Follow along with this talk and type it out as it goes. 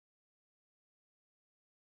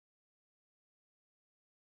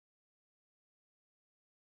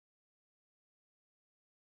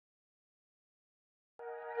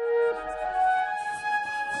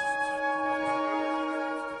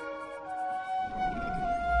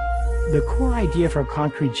The core idea for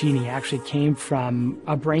Concrete Genie actually came from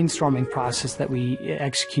a brainstorming process that we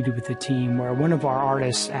executed with the team, where one of our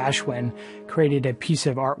artists, Ashwin, created a piece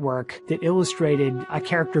of artwork that illustrated a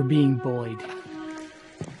character being bullied.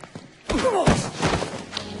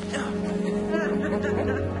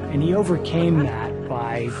 And he overcame that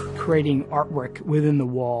by creating artwork within the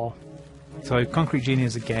wall. So Concrete Genie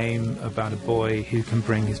is a game about a boy who can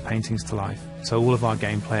bring his paintings to life. So all of our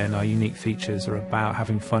gameplay and our unique features are about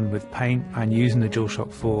having fun with paint and using the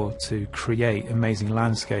DualShock 4 to create amazing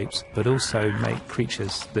landscapes, but also make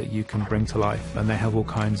creatures that you can bring to life. And they have all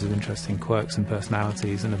kinds of interesting quirks and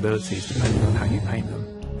personalities and abilities depending on how you paint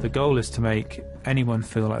them. The goal is to make anyone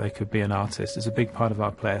feel like they could be an artist. It's a big part of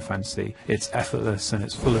our player fantasy. It's effortless and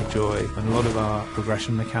it's full of joy, and a lot of our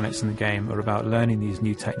progression mechanics in the game are about learning these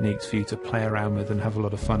new techniques for you to play around with and have a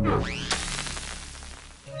lot of fun with.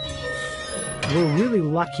 We're really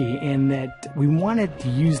lucky in that we wanted to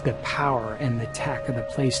use the power and the tech of the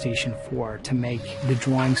PlayStation 4 to make the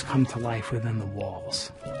drawings come to life within the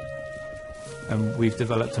walls. And we've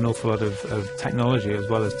developed an awful lot of technology as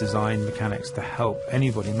well as design mechanics to help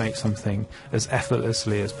anybody make something as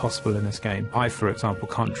effortlessly as possible in this game. I, for example,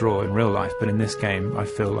 can't draw in real life, but in this game I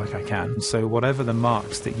feel like I can. So whatever the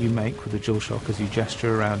marks that you make with the DualShock as you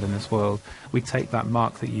gesture around in this world, we take that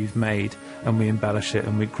mark that you've made and we embellish it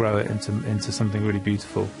and we grow it into something really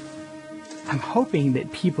beautiful. I'm hoping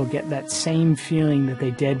that people get that same feeling that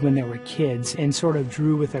they did when they were kids and sort of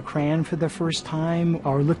drew with a crayon for the first time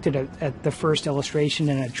or looked at the first illustration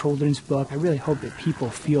in a children's book. I really hope that people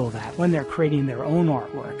feel that when they're creating their own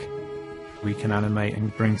artwork. We can animate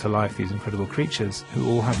and bring to life these incredible creatures who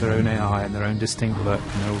all have their own AI and their own distinct look,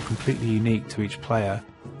 and they're all completely unique to each player.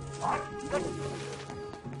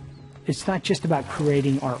 It's not just about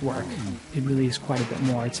creating artwork. It really is quite a bit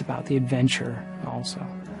more. It's about the adventure also.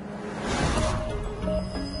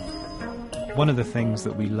 One of the things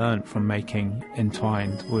that we learned from making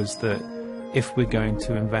Entwined was that if we're going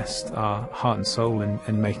to invest our heart and soul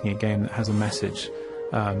in making a game that has a message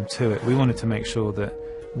to it, we wanted to make sure that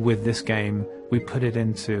with this game we put it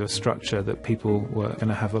into a structure that people were going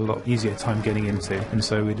to have a lot easier time getting into. And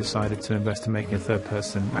so we decided to invest in making a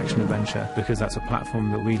third-person action adventure because that's a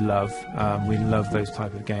platform that we love. We love those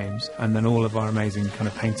type of games. And then all of our amazing kind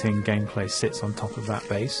of painting gameplay sits on top of that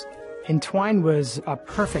base. Entwine was a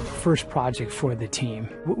perfect first project for the team.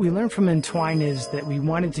 What we learned from Entwine is that we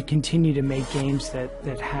wanted to continue to make games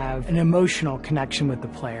that have an emotional connection with the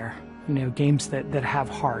player. You know, games that have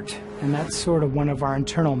heart. And that's sort of one of our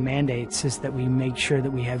internal mandates, is that we make sure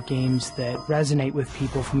that we have games that resonate with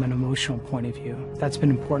people from an emotional point of view. That's been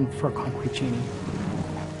important for Concrete Genie.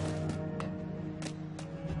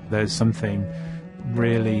 There's something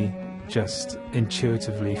really just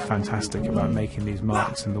intuitively fantastic about making these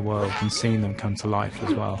marks in the world and seeing them come to life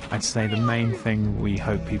as well. I'd say the main thing we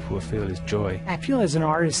hope people will feel is joy. I feel as an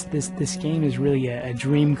artist this game is really a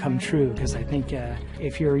dream come true, because I think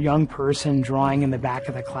if you're a young person drawing in the back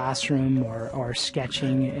of the classroom or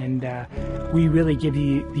sketching, and we really give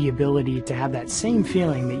you the ability to have that same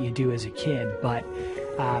feeling that you do as a kid, but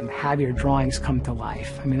have your drawings come to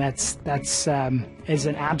life. I mean, that's is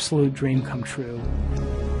an absolute dream come true.